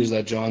on the street is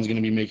that John's going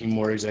to be making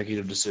more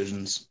executive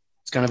decisions.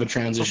 It's kind of a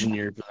transition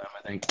year for them,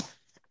 I think.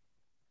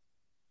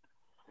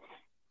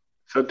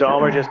 So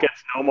Dahmer just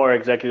gets no more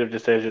executive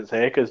decisions,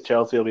 hey? Because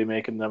Chelsea will be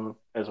making them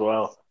as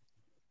well.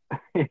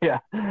 Yeah,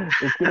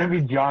 it's gonna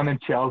be John and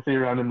Chelsea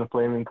running the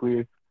Flaming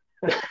Queef.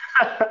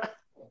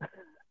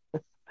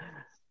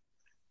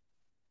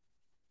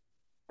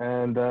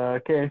 And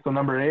okay, so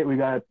number 8, we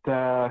got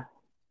the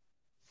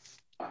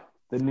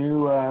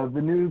new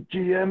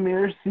GM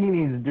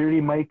Miracini's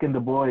Dirty Mike and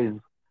the boys.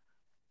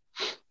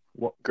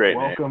 Great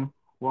name.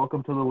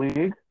 Welcome to the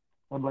league,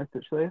 I'd like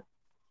to say.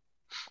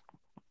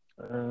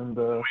 And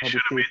I'll be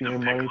taking your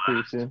money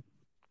pretty soon.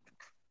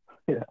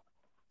 Yeah.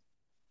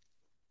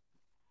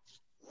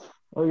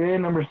 Okay,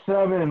 number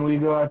 7, we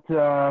got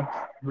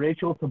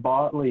Rachel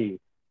Tabotley,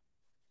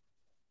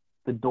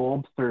 the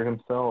Dolbster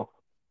himself.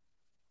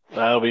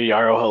 That'll be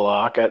Yarrow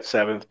Halak at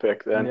 7th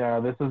pick then. Yeah,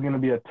 this is going to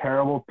be a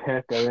terrible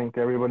pick. I think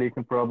everybody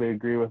can probably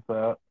agree with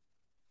that.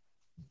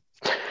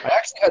 I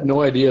actually had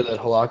no idea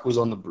that Halak was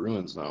on the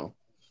Bruins now.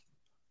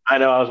 I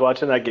know. I was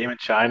watching that game in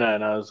China,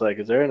 and I was like,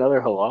 is there another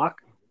Halak?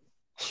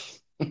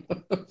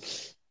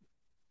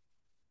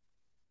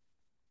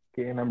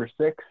 Okay, number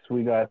 6,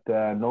 we got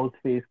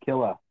Noseface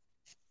Killa.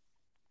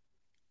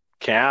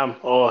 Cam.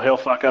 Oh, he'll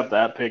fuck up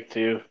that pick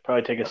too.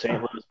 Probably take a St.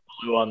 Louis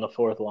Blue on the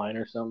 4th line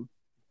or something.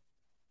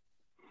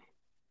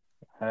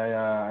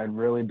 I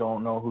really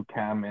don't know who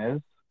Cam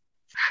is,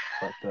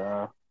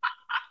 but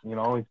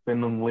he's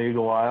been in the league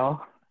a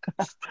while.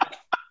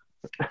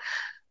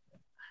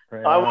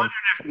 Right I on. wondered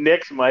if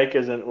Nick's mic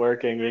isn't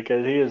working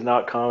because he is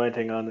not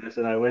commenting on this,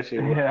 and I wish he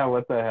would. Yeah,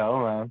 what the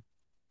hell,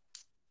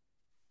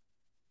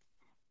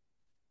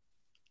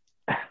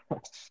 man?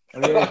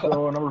 Okay,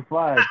 so number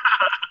 5.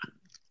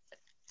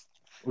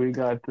 We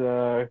got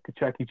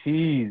Chuck E.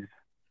 Cheese.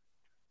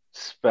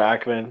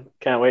 Spackman.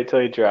 Can't wait till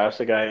he drafts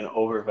a guy and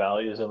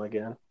overvalues him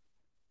again.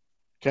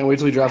 Can't wait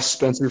till he drafts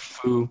Spencer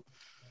Fu.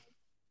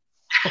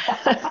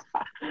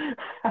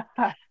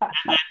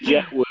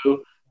 Jet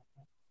Woo.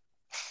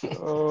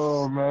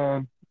 Oh,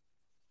 man.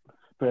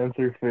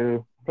 Spencer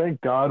Fu. Thank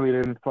God we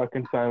didn't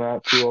fucking sign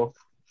that tool.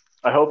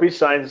 I hope he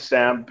signs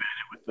Sam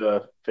Bennett with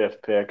the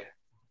 5th pick.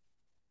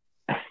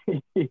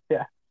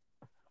 Yeah.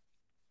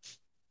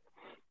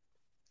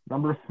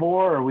 Number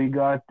 4, we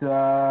got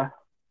a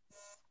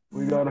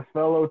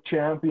fellow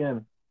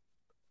champion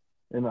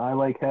in I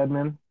Like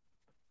Hedman.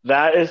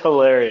 That is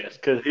hilarious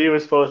because he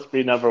was supposed to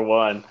be number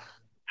 1,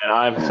 and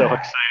I'm so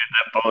excited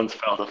that Bones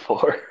fell to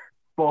 4.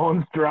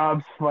 Bones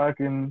drops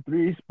fucking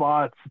 3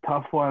 spots.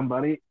 Tough one,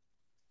 buddy.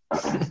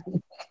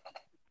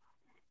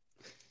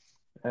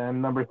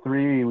 And number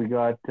 3, we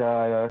got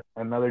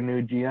another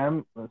new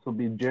GM. This will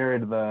be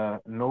Jared,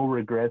 the No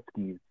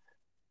Regretskis.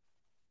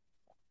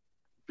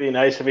 Be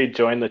nice if he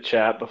joined the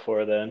chat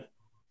before then.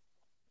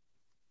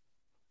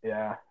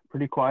 Yeah,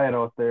 pretty quiet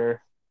out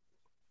there.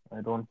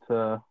 I don't,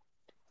 not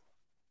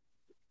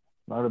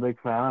a big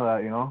fan of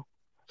that, you know.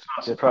 It's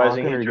not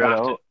surprising he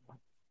drafted.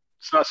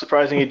 It's not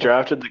surprising he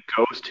drafted the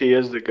Ghost. He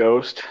is the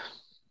Ghost.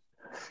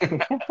 Okay,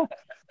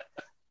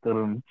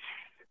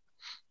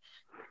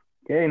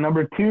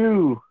 number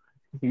 2.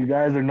 You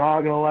guys are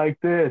not gonna like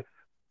this.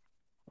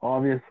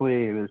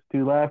 Obviously, there's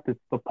 2 left.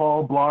 It's the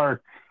Paul Blart.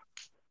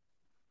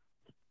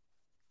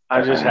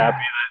 I'm just happy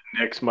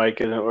that Nick's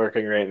mic isn't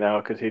working right now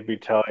because he'd be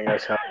telling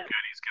us how good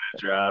he's gonna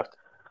draft.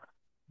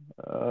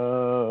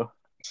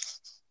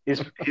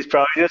 He's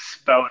probably just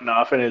spouting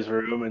off in his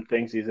room and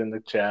thinks he's in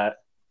the chat.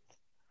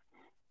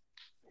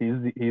 He's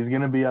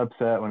gonna be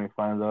upset when he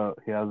finds out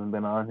he hasn't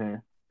been on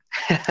here.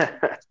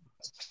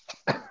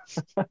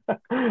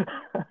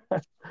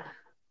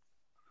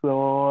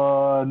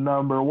 So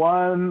number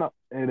 1,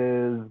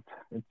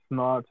 it's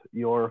not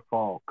your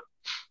fault.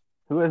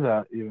 Who is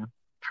that even?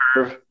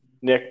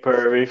 Nick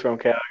Purvey from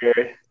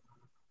Calgary.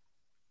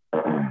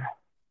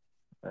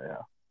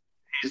 Yeah.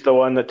 He's the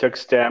one that took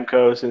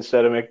Stamkos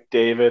instead of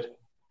McDavid.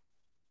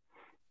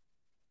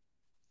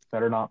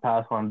 Better not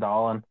pass on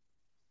Dolan.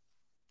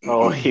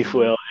 Oh, he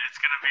will. It's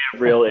going to be a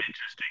real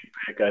interesting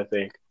pick, I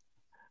think.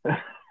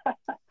 I'm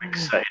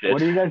excited. What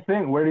do you guys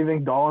think? Where do you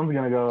think Dolan's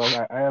going to go?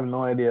 I have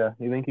no idea.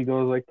 You think he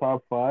goes like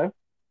top 5?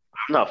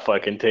 I'm not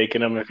fucking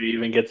taking him if he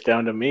even gets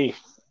down to me.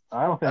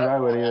 I don't think I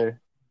would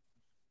either.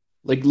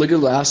 Like, look at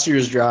last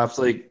year's draft.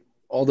 Like,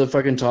 all the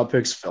fucking top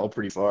picks fell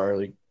pretty far.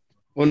 Like,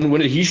 when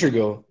did Heischer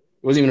go?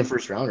 He wasn't even a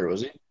first rounder,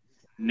 was he?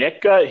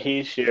 Nick got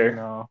Heischer.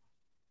 No.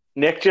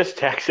 Nick just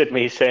texted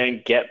me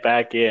saying, "Get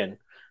back in,"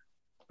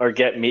 or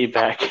 "Get me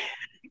back in."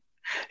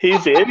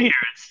 He's in here.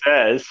 It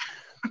says.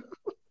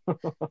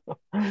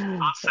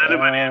 I'll send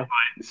him an invite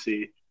and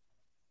see.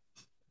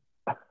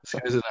 This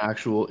guy's an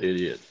actual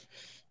idiot.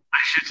 I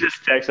should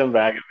just text him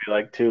back and be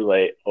like, "Too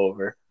late,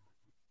 over."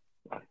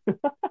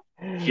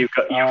 You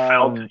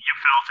fell to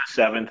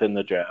seventh in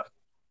the draft.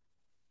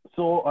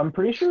 So I'm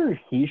pretty sure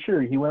he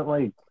went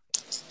like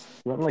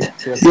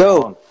fifth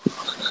Yo. round.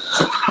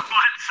 What's up,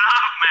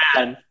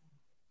 man?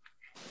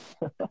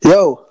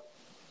 Yo,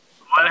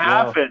 What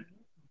happened?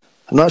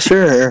 I'm not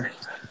sure.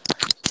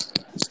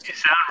 You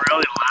sound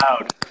really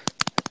loud.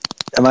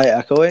 Am I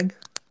echoing?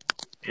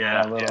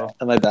 Yeah. A little.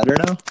 Am I better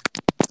now?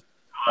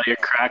 Well, you're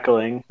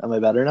crackling. Am I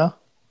better now?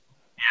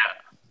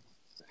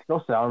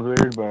 Still sounds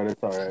weird, but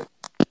it's all right.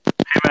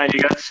 Hey, man,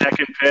 you got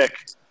second pick.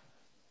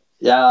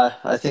 Yeah,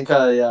 I think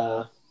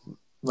I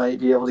might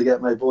be able to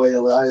get my boy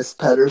Elias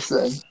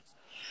Pettersson.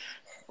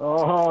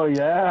 Oh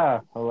yeah,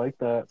 I like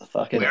that.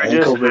 Fucking We were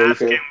ankle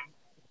breaker.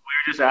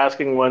 just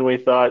asking when we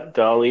thought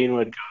Darlene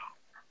would go.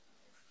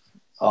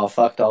 Oh,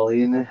 fuck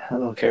Darlene. I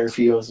don't care if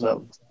he goes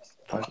up.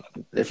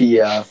 If he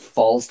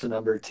falls to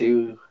number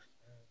 2,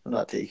 I'm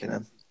not taking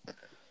him.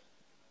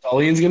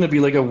 Darlene's going to be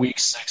like a week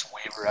 6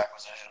 waiver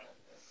acquisition.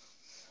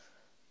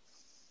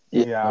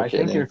 Yeah, I think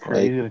kidding. you're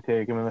crazy to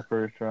take him in the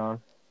first round.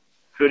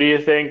 Who do you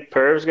think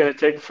Perv's going to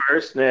take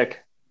first,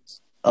 Nick?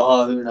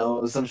 Oh, who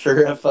knows? I'm sure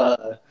if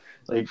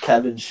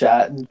Kevin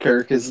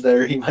Shattenkirk is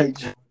there, he might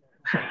just...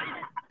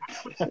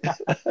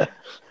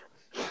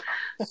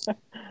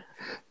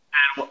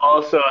 And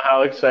also,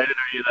 how excited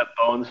are you that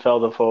Bones fell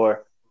to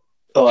 4?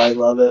 Oh, I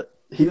love it.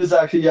 He was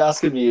actually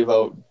asking me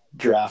about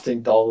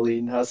drafting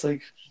Darlene. I was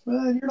like,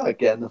 man, you're not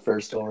getting the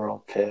first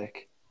overall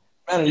pick.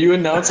 Man, are you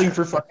announcing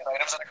for fucking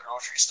items at a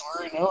grocery store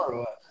right now, or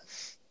what?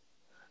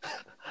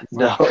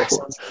 No. Clean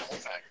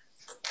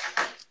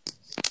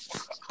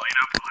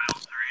up pile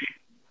 3.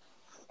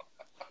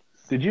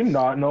 Did you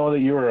not know that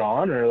you were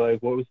on, or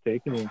like what was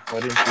taking you? Why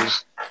didn't you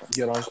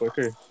get on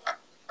quicker?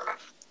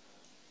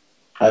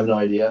 I have no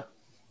idea.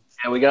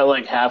 And we got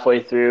like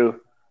halfway through,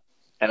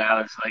 and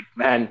I was like,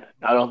 man,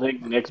 I don't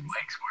think Nick's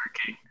mic's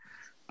working.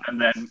 And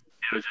then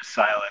it was just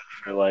silent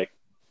for like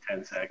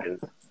 10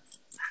 seconds.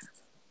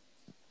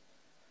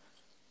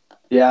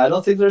 Yeah, I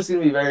don't think there's going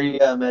to be very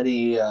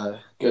many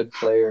good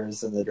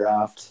players in the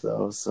draft,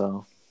 though.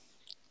 So,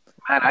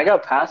 Man, I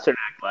got Pasternak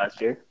last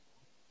year.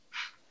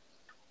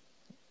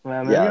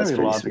 Man, there's Yeah, gonna that's be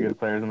pretty lots sweet. of good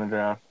players in the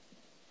draft.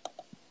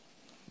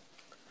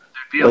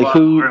 There'd be a like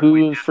lot more if we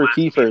who's did for less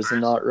keepers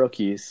and not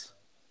rookies?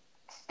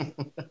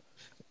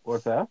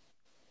 What's that?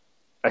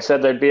 I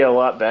said there'd be a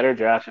lot better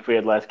draft if we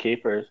had less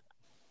keepers.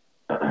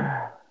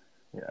 Yeah,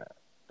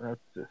 that's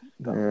just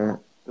Mm.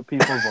 the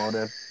people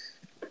voted.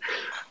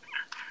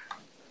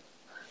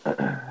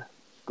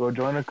 Go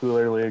join the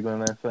Cooler League when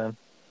they're in. I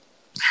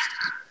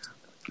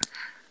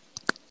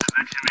bet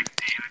you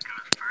McDavid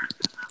goes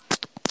first.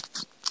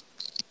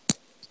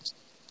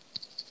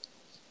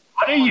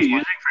 What are you using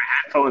for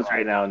headphones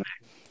right now, Nick?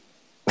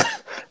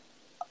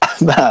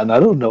 Man, I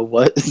don't know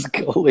what is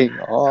going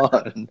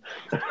on.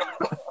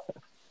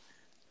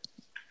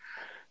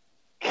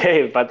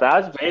 Okay, but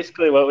that's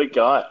basically what we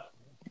got.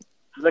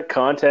 It's a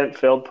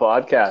content-filled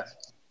podcast.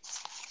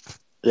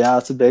 Yeah,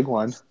 it's a big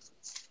one.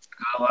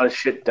 Got a lot of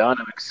shit done.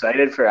 I'm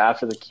excited for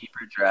after the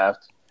keeper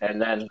draft.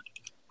 And then we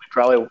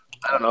probably,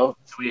 I don't know,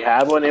 do we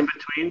have one in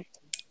between?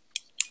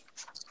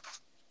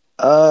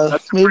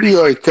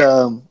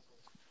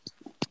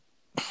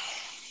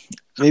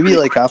 Maybe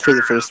like after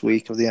the first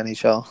week of the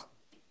NHL.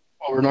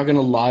 Oh, we're not going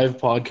to live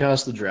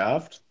podcast the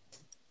draft?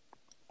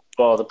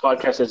 Well, the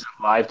podcast isn't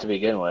live to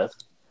begin with.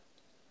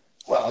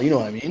 Well, you know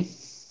what I mean.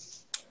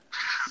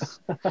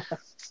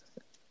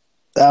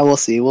 We'll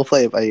see. We'll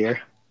play it by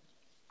ear.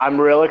 I'm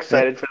real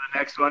excited for the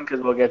next one because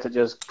we'll get to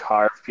just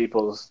carve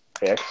people's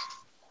picks.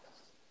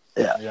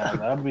 Yeah. Yeah,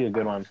 that'd be a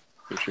good one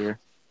for sure.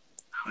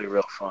 It'll be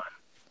real fun.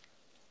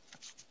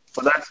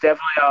 Well, that's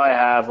definitely all I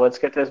have. Let's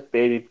get this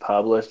baby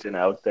published and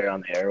out there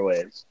on the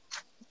airwaves.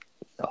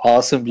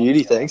 Awesome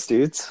beauty. Thanks,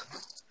 dudes.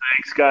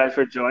 Thanks, guys,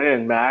 for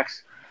joining.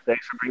 Max,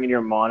 thanks for bringing your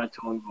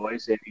monotone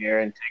voice in here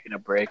and taking a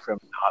break from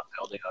not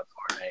building on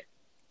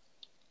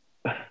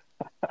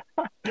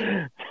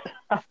Fortnite.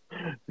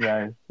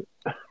 Nice.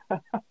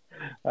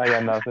 I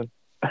got nothing.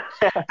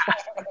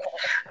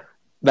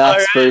 Matt's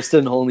right. first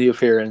and only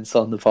appearance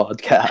on the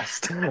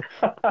podcast.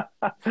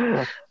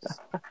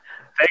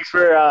 Thanks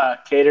for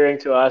catering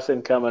to us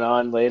and coming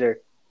on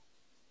later.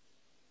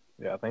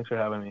 Yeah, thanks for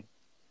having me.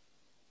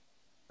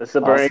 This is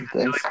the Awesome, Burning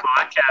Chili thanks.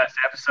 Podcast,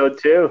 episode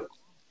 2.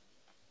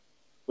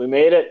 We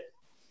made it.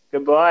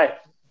 Goodbye.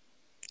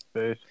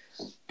 Peace.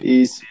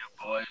 Peace. See you,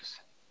 boys.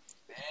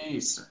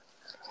 Peace.